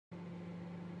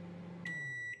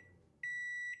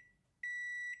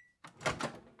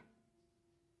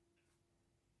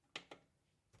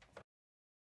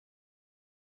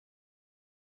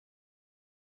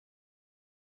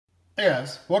Hey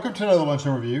guys, welcome to another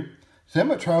lunchtime review. Today I'm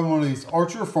going to try one of these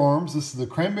Archer Farms. This is the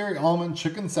Cranberry Almond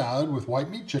Chicken Salad with white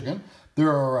meat chicken. There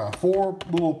are 4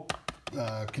 little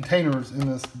containers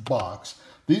in this box.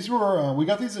 These were we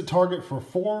got these at Target for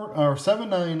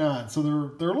 $7.99, so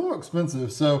they're a little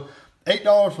expensive. So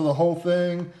 $8 for the whole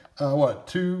thing.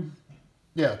 $2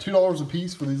 a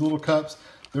piece for these little cups.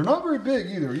 They're not very big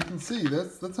either. You can see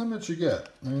that's how much you get.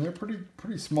 I mean, they're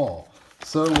pretty small.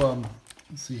 So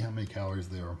let's see how many calories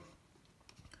they are.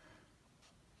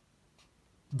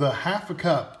 The half a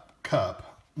cup,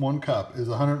 1 cup is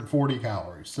 140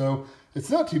 calories. So it's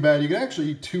not too bad. You can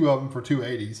actually eat 2 of them for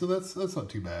 280. So that's not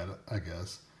too bad, I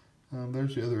guess.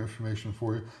 There's the other information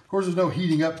for you. Of course, there's no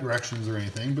heating up directions or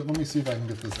anything, but let me see if I can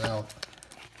get this out.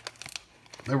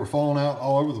 They were falling out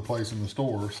all over the place in the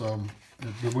store. So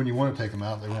when you want to take them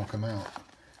out, they won't come out.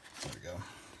 There we go.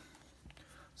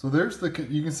 So there's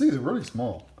you can see they're really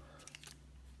small.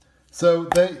 So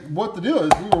what the deal is,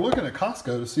 we were looking at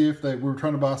Costco to see if we were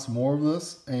trying to buy some more of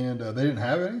this, and they didn't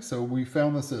have any. So we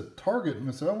found this at Target, and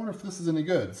we said, I wonder if this is any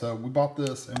good. So we bought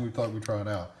this, and we thought we'd try it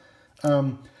out.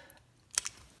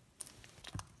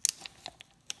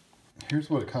 Here's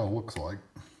what it kind of looks like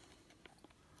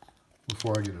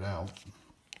before I get it out.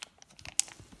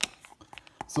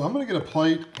 So I'm going to get a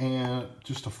plate and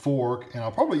just a fork, and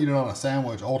I'll probably eat it on a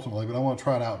sandwich ultimately, but I want to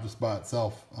try it out just by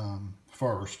itself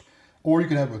first. Or you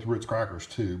can have it with Ritz crackers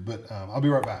too, but I'll be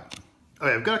right back.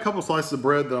 Okay, I've got a couple slices of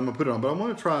bread that I'm gonna put it on, but I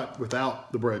want to try it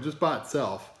without the bread, just by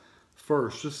itself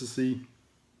first, just to see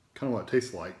kind of what it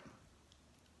tastes like.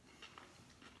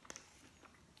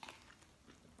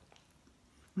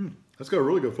 That's got a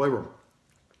really good flavor.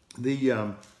 You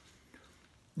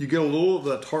get a little of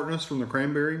that tartness from the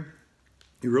cranberry.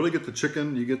 You really get the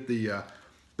chicken. You get the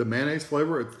mayonnaise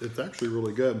flavor. It's actually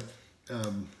really good.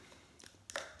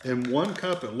 In 1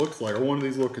 cup, it looks like, or one of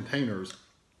these little containers,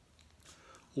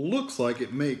 looks like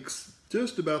it makes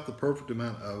just about the perfect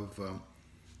amount of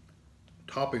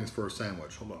toppings for a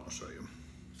sandwich. Hold on, I'll show you.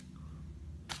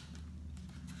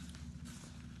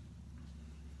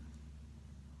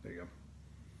 There you go.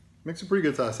 Makes a pretty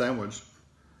good sized sandwich.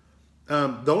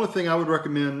 The only thing I would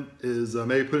recommend is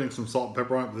maybe putting some salt and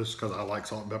pepper on it, just because I like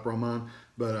salt and pepper on mine.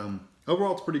 But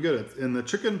overall, it's pretty good. And the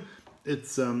chicken,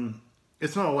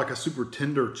 it's not like a super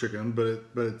tender chicken, but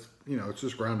it's, you know, it's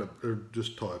just ground up, or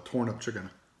just torn up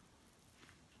chicken.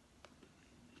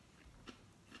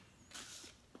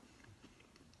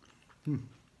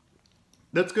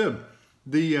 That's good.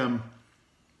 Like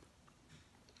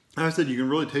I said, you can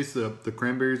really taste the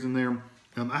cranberries in there.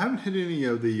 I haven't hit any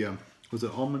of the, was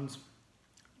it almonds?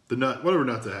 The nut, whatever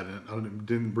nuts I had in it. I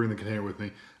didn't bring the container with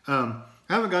me. I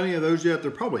haven't got any of those yet. They're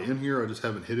probably in here. I just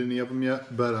haven't hit any of them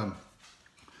yet. But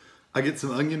I get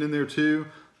some onion in there too.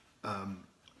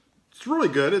 It's really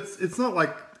good. It's not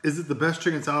like, is it the best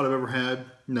chicken salad I've ever had?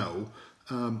 No.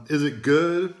 Is it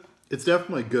good? It's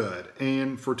definitely good.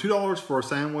 And for $2 for a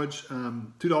sandwich,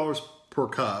 $2 per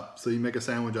cup, so you make a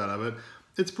sandwich out of it,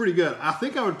 it's pretty good. I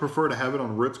think I would prefer to have it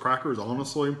on Ritz crackers,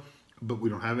 honestly, but we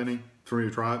don't have any for me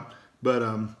to try it. But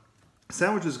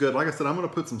sandwich is good. Like I said, I'm going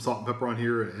to put some salt and pepper on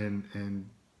here and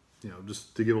you know,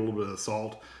 just to give it a little bit of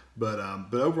salt. But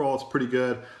overall, it's pretty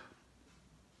good.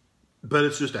 But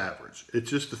it's just average. It's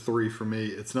just a 3 for me.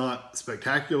 It's not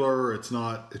spectacular. It's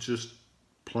just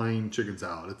plain chicken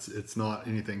salad. It's not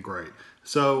anything great.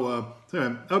 So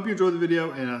anyway, I hope you enjoyed the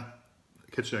video, and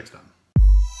catch you next time.